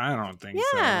day? I don't think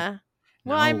so. Yeah.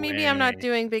 Well, No maybe I'm not way.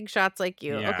 doing big shots like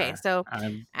you. Okay, Yeah, so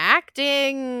I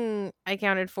acting, I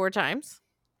counted 4 times.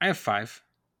 have 5.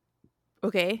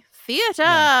 Okay, theater,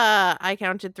 I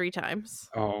counted 3 times.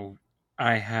 Oh,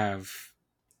 I have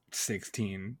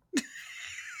 16.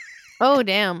 Oh,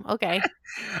 damn. Okay.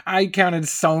 I counted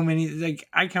so many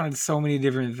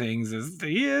different things as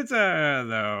theater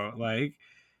though. Like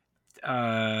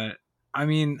I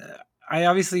mean, I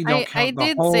obviously don't count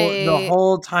the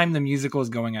whole time the musical is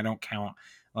going. I don't count,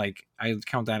 like, I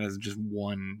count that as just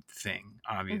one thing,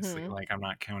 obviously. Mhm. Like, I'm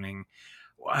not counting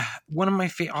one of my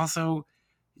also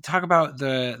talk about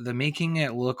the making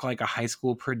it look like a high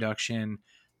school production.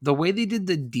 The way they did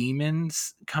the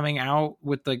demons coming out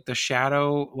with like the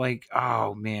shadow, like,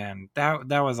 oh man, that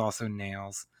was also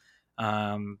nails.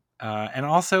 And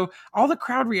also all the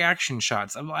crowd reaction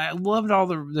shots. I loved all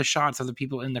the shots of the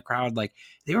people in the crowd. Like,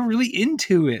 they were really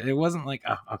into it. It wasn't like,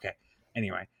 oh, okay.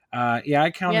 Anyway,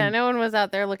 I counted. Yeah, no one was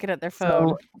out there looking at their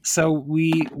phone. So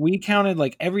we counted,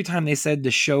 like, every time they said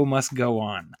the show must go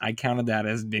on, I counted that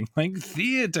as being like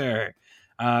theater.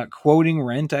 Quoting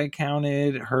Rent, I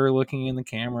counted. Her looking in the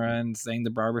camera and saying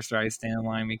the Barbra Streisand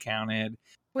line, we counted.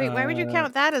 Wait, why would you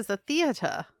count that as the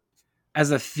theater? As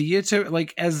a theater,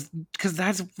 like, because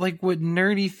that's like what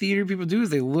nerdy theater people do, is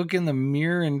they look in the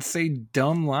mirror and say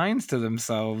dumb lines to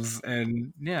themselves.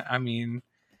 And yeah, I mean,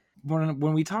 when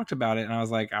we talked about it, and I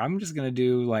was like, I'm just gonna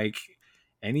do like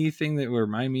anything that would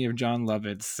remind me of John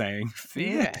Lovitz saying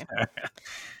theater.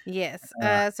 Yes.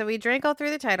 So we drank all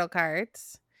through the title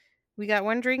cards. We got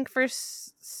 1 drink for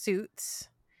Suits.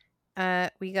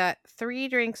 We got 3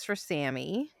 drinks for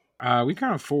Sammy. We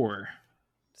counted 4.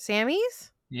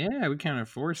 Sammy's? Yeah, we counted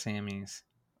 4 Sammys.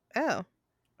 Oh,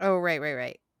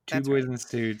 right. 2 That's boys right. in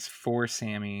suits, 4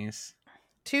 Sammys.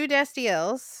 2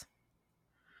 Destiels.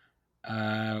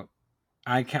 I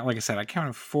count, like I said, I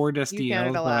counted 4 counted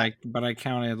Destiels, a lot. but I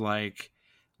counted like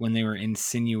when they were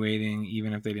insinuating,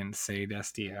 even if they didn't say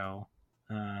Destiel.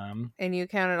 And you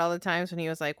counted all the times when he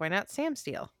was like, why not Sam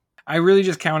Steele? I really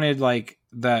just counted like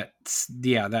that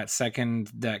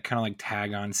second, that kind of like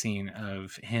tag on scene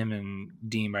of him and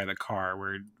Dean by the car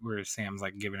where Sam's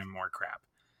like giving him more crap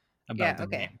about the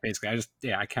name. Basically,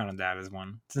 I counted that as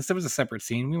one. Since it was a separate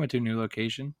scene, we went to a new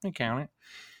location. I count it.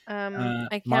 I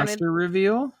counted Monster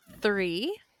reveal.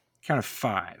 3. Counted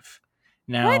 5.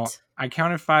 Now, What? I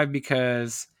counted 5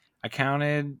 because I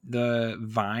counted the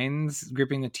vines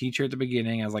gripping the teacher at the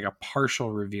beginning as like a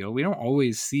partial reveal. We don't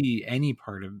always see any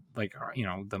part of, like,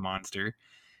 the monster.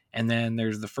 And then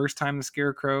there's the first time the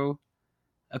scarecrow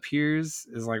appears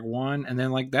is like 1, and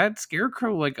then like that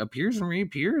scarecrow like appears and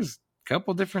reappears a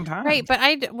couple different times. Right, but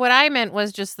what I meant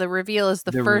was just the reveal is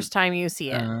the first time you see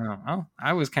it.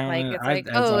 I was counting. Like, it's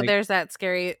like, there's that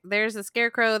there's the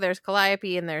scarecrow, there's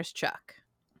Calliope, and there's Chuck.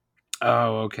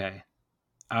 Oh, okay.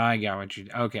 I got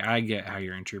okay, I get how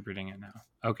you're interpreting it now.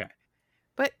 Okay.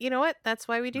 But you know what? That's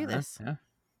why we do this. Yeah.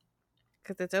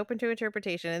 Because it's open to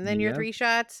interpretation. And then your Yep. 3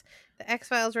 shots, the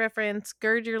X-Files reference,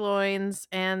 Gird Your Loins,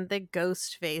 and the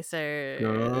Ghost Facers.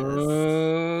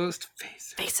 Ghost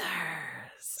Facers.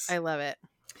 Facers. I love it.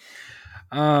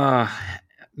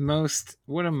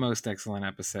 What a most excellent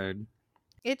episode.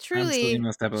 It truly,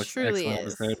 Truly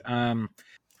excellent episode.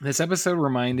 This episode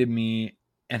reminded me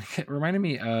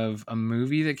of a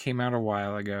movie that came out a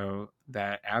while ago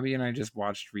that Abby and I just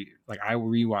watched. I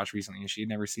rewatched recently, and she had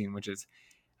never seen, which is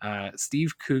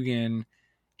Steve Coogan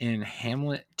in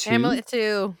Hamlet 2. Hamlet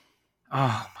 2.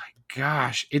 Oh my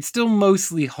gosh, it still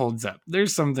mostly holds up.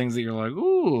 There's some things that you're like,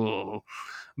 ooh,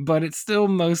 but it still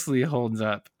mostly holds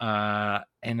up.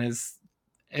 And is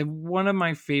one of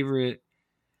my favorite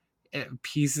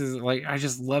pieces. Like, I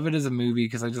just love it as a movie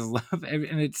because I just love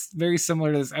and it's very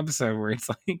similar to this episode where it's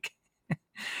like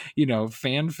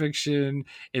fan fiction.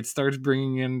 It starts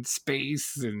bringing in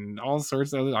space and all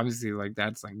sorts of other, obviously, like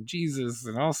that's like Jesus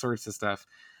and all sorts of stuff.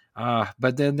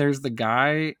 But then there's the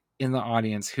guy in the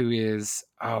audience who is,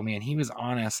 oh man, he was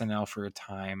on SNL for a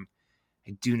time.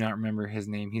 I do not remember his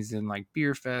name. He's in like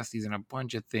Beer Fest. He's in a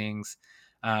bunch of things.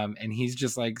 And he's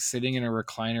just like sitting in a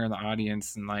recliner in the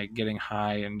audience and like getting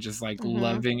high and just like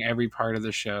loving every part of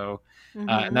the show.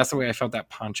 And that's the way I felt that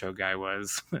Poncho guy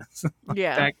was.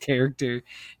 Yeah. That character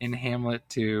in Hamlet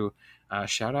 2.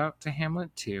 Shout out to Hamlet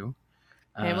 2.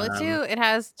 Hamlet 2. It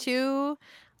has 2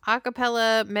 a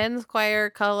cappella men's choir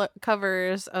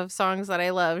covers of songs that I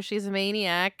love. She's a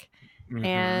Maniac.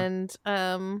 And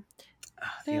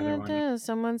the other one.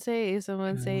 Someone save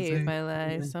my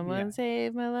life. Someone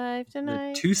save my life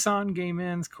tonight. The Tucson Gay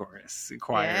Men's Chorus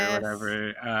Choir, Yes.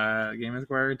 whatever. Gay Men's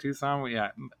Choir Tucson. Yeah,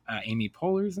 Amy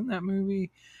Poehler's in that movie.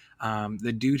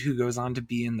 The dude who goes on to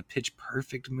be in the Pitch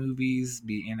Perfect movies,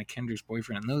 be Anna Kendrick's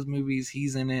boyfriend in those movies,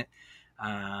 he's in it.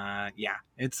 Yeah,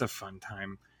 it's a fun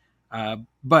time.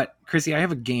 But Chrissy, I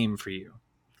have a game for you.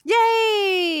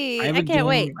 Yay! I can't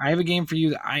wait. I have a game for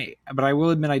you but I will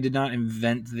admit I did not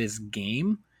invent this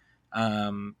game.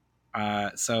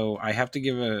 So I have to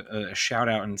give a shout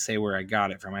out and say where I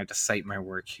got it from. I have to cite my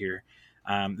work here.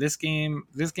 This game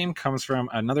comes from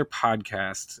another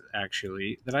podcast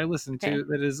actually that I listen to,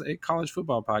 that is a college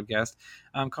football podcast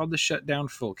called the Shutdown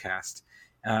Fullcast.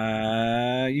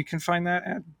 You can find that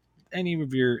at any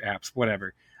of your apps,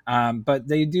 whatever. But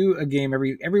they do a game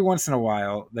every once in a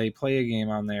while. They play a game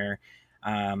on there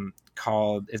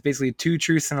called, it's basically 2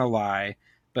 truths and a lie,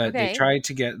 but they try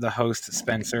to get the host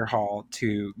Spencer Hall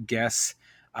to guess.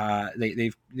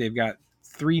 They've got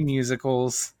 3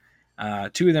 musicals.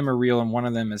 2 of them are real and one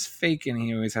of them is fake, and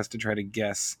he always has to try to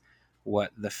guess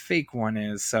what the fake one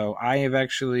is. So I have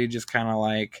actually just kind of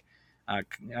like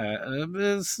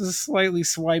slightly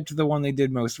swiped the one they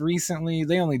did most recently.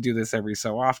 They only do this every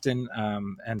so often,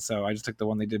 and so I just took the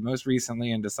one they did most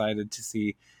recently and decided to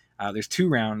see, there's 2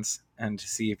 rounds, and to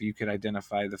see if you could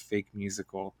identify the fake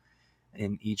musical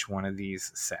in each one of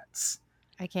these sets.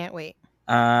 I can't wait.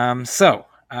 So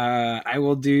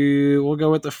we'll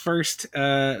go with the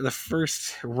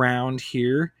first round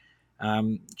here.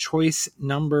 Choice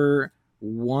number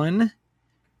 1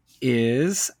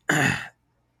 is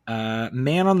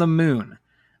Man on the Moon.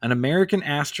 An American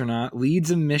astronaut leads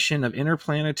a mission of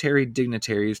interplanetary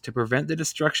dignitaries to prevent the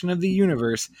destruction of the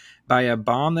universe by a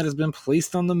bomb that has been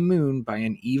placed on the moon by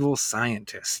an evil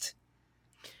scientist.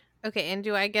 Okay, and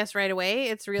do I guess right away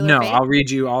it's real No, or fake? I'll read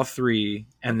you all 3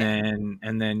 and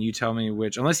then you tell me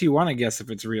which, unless you want to guess if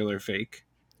it's real or fake.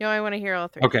 No, I want to hear all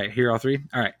 3. Okay, hear all 3?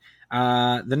 All right.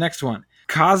 The next one.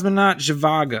 Cosmonaut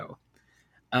Zhivago.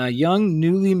 A young,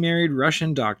 newly married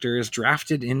Russian doctor is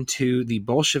drafted into the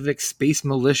Bolshevik space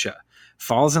militia,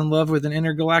 falls in love with an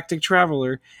intergalactic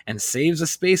traveler, and saves a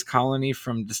space colony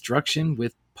from destruction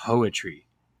with poetry.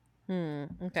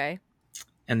 Okay.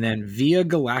 And then Via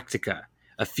Galactica,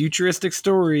 a futuristic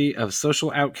story of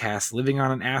social outcasts living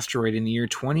on an asteroid in the year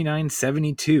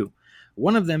 2972.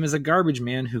 One of them is a garbage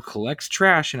man who collects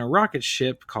trash in a rocket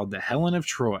ship called the Helen of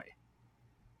Troy.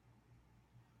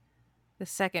 The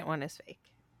second one is fake.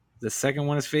 The second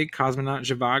one is fake, Cosmonaut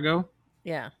Zhivago?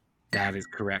 Yeah. That is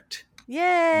correct. Yay!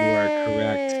 You are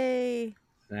correct.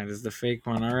 That is the fake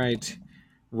one. All right.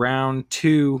 Round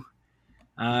 2.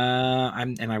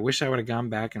 I wish I would have gone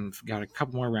back and got a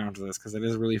couple more rounds of this because it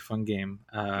is a really fun game.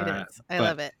 It is. I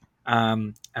love it.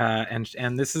 And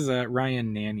this is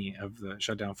Ryan Nanny of the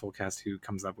Shutdown Fullcast who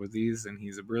comes up with these, and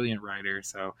he's a brilliant writer.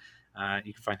 So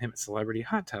you can find him at Celebrity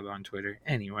Hot Tub on Twitter.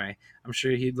 Anyway, I'm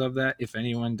sure he'd love that. If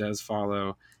anyone does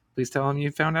follow, please tell him you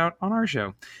found out on our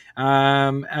show.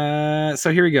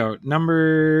 So here we go.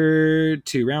 Number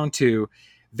 2, round 2.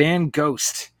 Van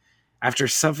Ghost. After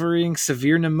suffering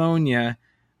severe pneumonia,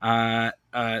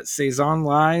 Cezanne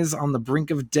lies on the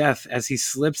brink of death as he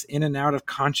slips in and out of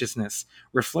consciousness,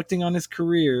 reflecting on his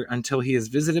career until he is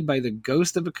visited by the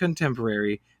ghost of a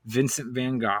contemporary, Vincent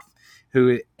van Gogh,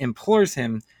 who implores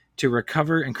him to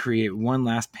recover and create one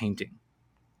last painting.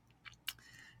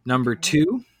 Number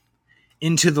 2,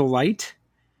 Into the Light.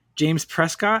 James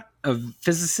Prescott, a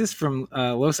physicist from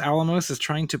Los Alamos, is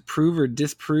trying to prove or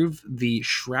disprove the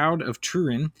Shroud of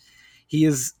Turin.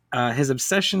 His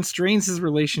obsession strains his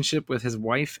relationship with his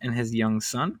wife and his young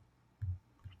son.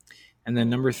 And then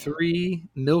number 3,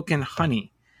 Milk and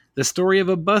Honey. The story of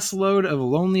a busload of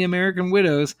lonely American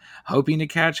widows hoping to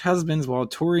catch husbands while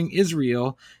touring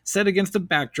Israel, set against the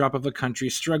backdrop of a country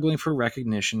struggling for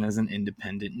recognition as an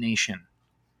independent nation.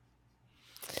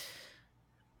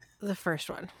 The first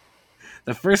one.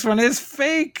 The first one is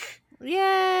fake.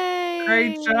 Yay!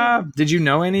 Great job. Did you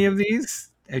know any of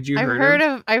these? Had you heard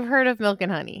of I've heard of Milk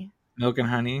and Honey. Milk and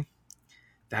Honey?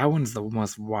 That one's the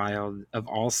most wild of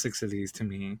all 6 of these to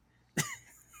me.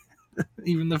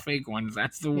 Even the fake ones.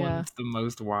 That's the one that's the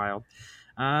most wild.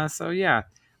 So yeah,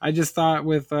 I just thought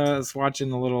with us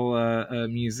watching a little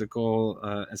musical,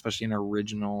 especially an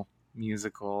original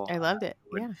musical, I loved it.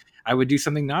 I would do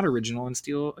something not original and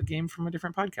steal a game from a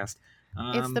different podcast.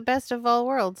 It's the best of all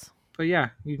worlds. But yeah,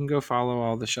 you can go follow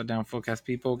all the Shutdown Fullcast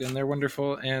people, and they're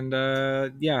wonderful. And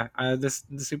the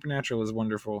Supernatural is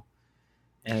wonderful,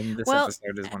 and this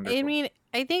episode is wonderful. I mean,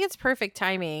 I think it's perfect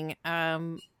timing.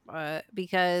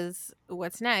 Because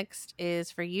what's next is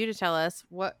for you to tell us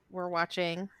what we're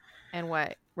watching and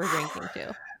what we're drinking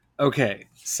to. Okay,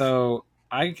 so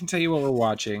I can tell you what we're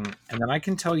watching, and then I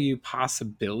can tell you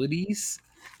possibilities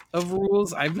of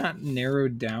rules. I've not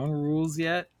narrowed down rules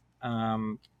yet,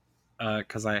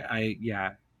 because I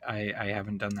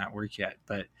haven't done that work yet.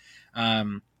 But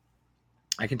I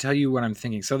can tell you what I'm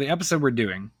thinking. So the episode we're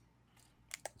doing,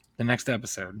 the next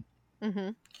episode,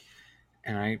 and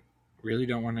I really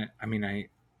don't want to. I mean,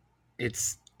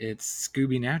 it's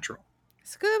Scooby Natural.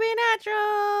 Scooby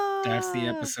Natural. That's the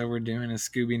episode we're doing, is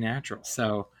Scooby Natural.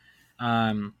 So,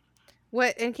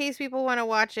 what, in case people want to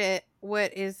watch it,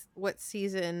 what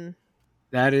season?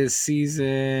 That is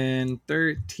season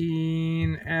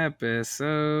 13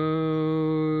 episode.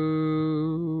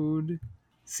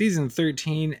 Season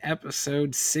 13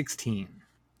 episode 16.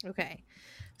 Okay.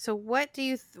 So what do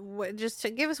you just to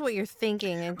give us what you're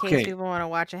thinking in case people want to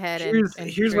watch ahead? Here's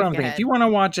what I'm thinking. If you want to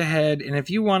watch ahead, and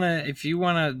if you want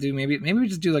to do maybe we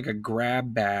just do like a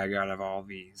grab bag out of all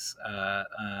these,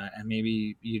 and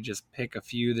maybe you just pick a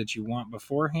few that you want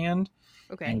beforehand,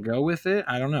 and go with it.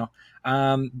 I don't know.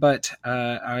 But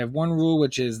I have one rule,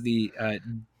 which is the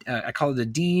I call it the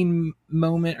Dean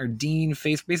moment or Dean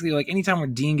face. Basically, like anytime where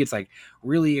Dean gets like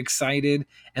really excited,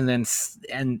 and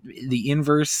the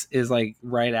inverse is like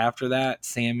right after that,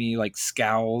 Sammy like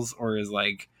scowls or is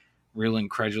like real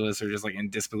incredulous or just like in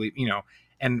disbelief,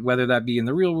 and whether that be in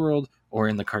the real world or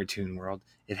in the cartoon world,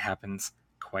 it happens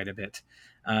quite a bit.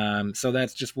 So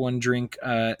that's just one drink.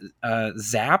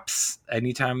 Zaps.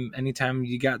 Anytime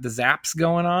you got the zaps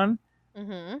going on,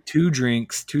 2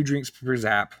 drinks per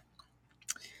zap.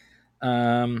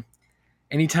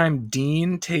 Anytime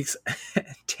Dean takes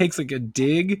like a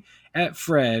dig at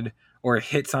Fred or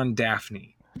hits on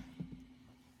Daphne.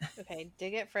 Okay,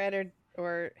 dig at Fred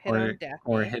or hit on Daphne.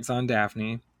 Or hits on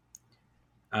Daphne.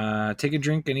 Take a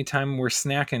drink anytime we're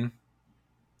snacking.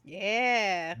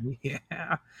 Yeah.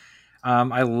 Yeah.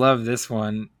 I love this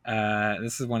one.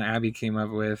 This is one Abby came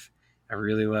up with. I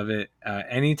really love it.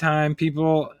 Anytime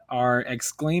people are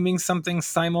exclaiming something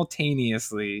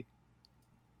simultaneously.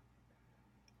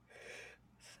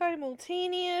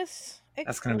 Simultaneous.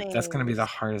 That's gonna be the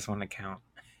hardest one to count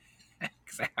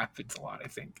because it happens a lot, I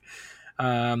think.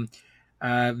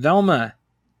 Velma.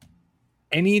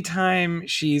 Anytime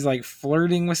she's like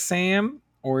flirting with Sam,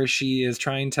 or she is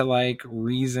trying to like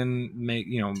reason, make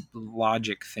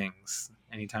logic things.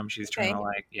 Anytime she's trying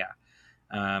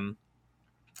to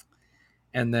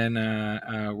and then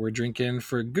we're drinking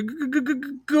for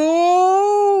ghost.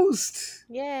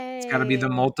 Yay! It's got to be the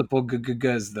multiple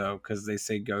g's though, because they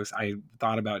say ghost. I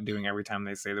thought about doing every time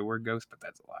they say the word ghost, but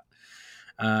that's a lot.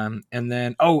 And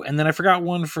then I forgot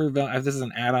one for Velma. This is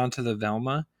an add-on to the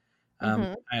Velma.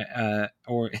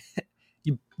 Or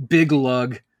you big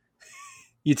lug.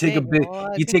 You take a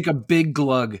big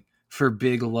glug for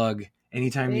big lug.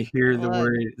 Anytime you hear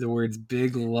the words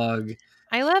big lug.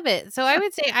 I love it. So I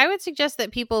would suggest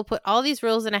that people put all these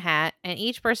rules in a hat, and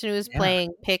each person who is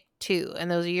playing pick 2,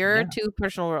 and those are your 2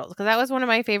 personal rules. Because that was one of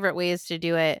my favorite ways to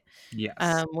do it.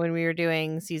 Yes. When we were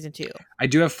doing season 2. I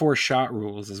do have 4 shot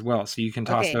rules as well, so you can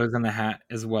toss those in the hat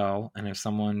as well. And if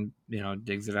someone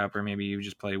digs it up, or maybe you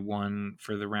just play one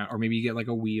for the round, or maybe you get like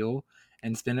a wheel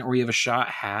and spin it, or you have a shot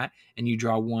hat and you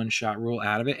draw 1 shot rule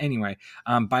out of it. Anyway,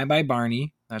 Bye Bye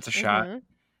Barney. That's a shot.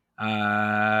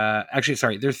 Actually,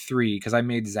 sorry, there's 3 because I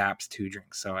made Zaps 2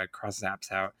 drinks, so I crossed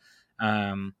Zaps out.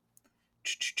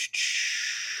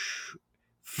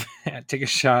 Take a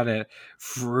shot at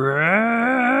Fred.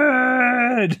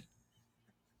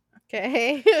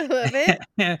 Okay, love it.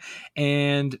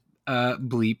 And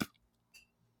bleep.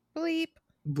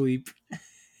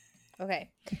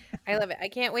 Okay, I love it. I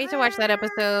can't wait to watch that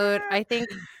episode. I think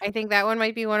that one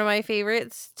might be one of my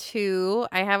favorites too.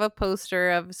 I have a poster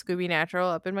of Scooby Natural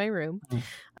up in my room.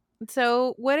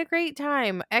 So what a great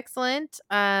time. Excellent.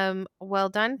 Well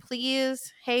done.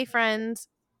 Please, hey friends,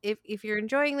 if you're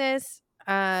enjoying this,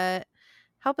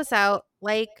 help us out.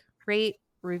 Like, rate,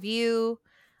 review.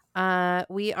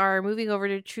 We are moving over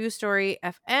to True Story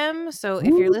FM. So if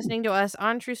you're listening to us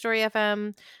on True Story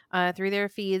FM through their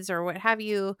feeds or what have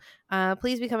you,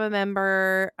 please become a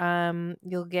member.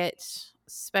 You'll get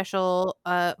special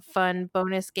fun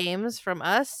bonus games from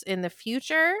us in the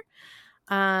future.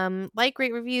 Like,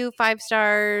 rate, review, 5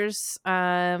 stars,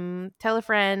 tell a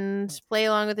friend, play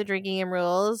along with the drinking game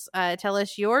rules, tell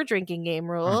us your drinking game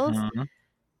rules,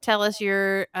 tell us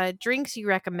your drinks you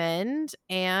recommend,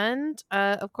 and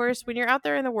of course, when you're out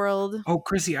there in the world. Oh,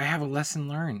 Chrissy, I have a lesson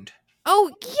learned.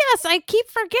 Oh, yes, I keep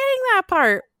forgetting that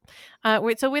part.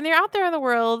 So when you're out there in the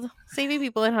world, saving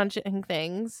people and hunting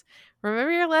things,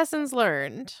 remember your lessons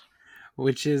learned.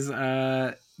 Which is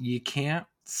you can't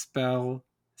spell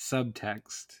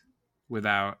subtext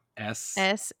without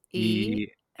S-E-X.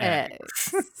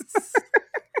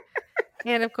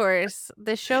 And of course,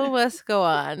 the show must go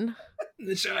on.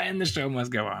 The show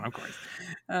must go on, of course.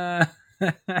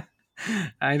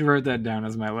 I wrote that down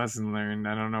as my lesson learned.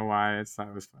 I don't know why. I thought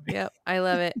it was funny. Yep, I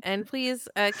love it. And please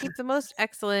keep the most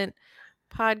excellent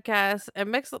podcast and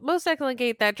most excellent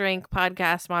Gate That Drink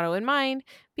podcast motto in mind.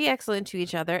 Be excellent to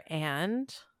each other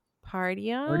and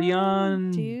party on, Party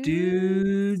on,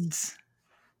 dudes.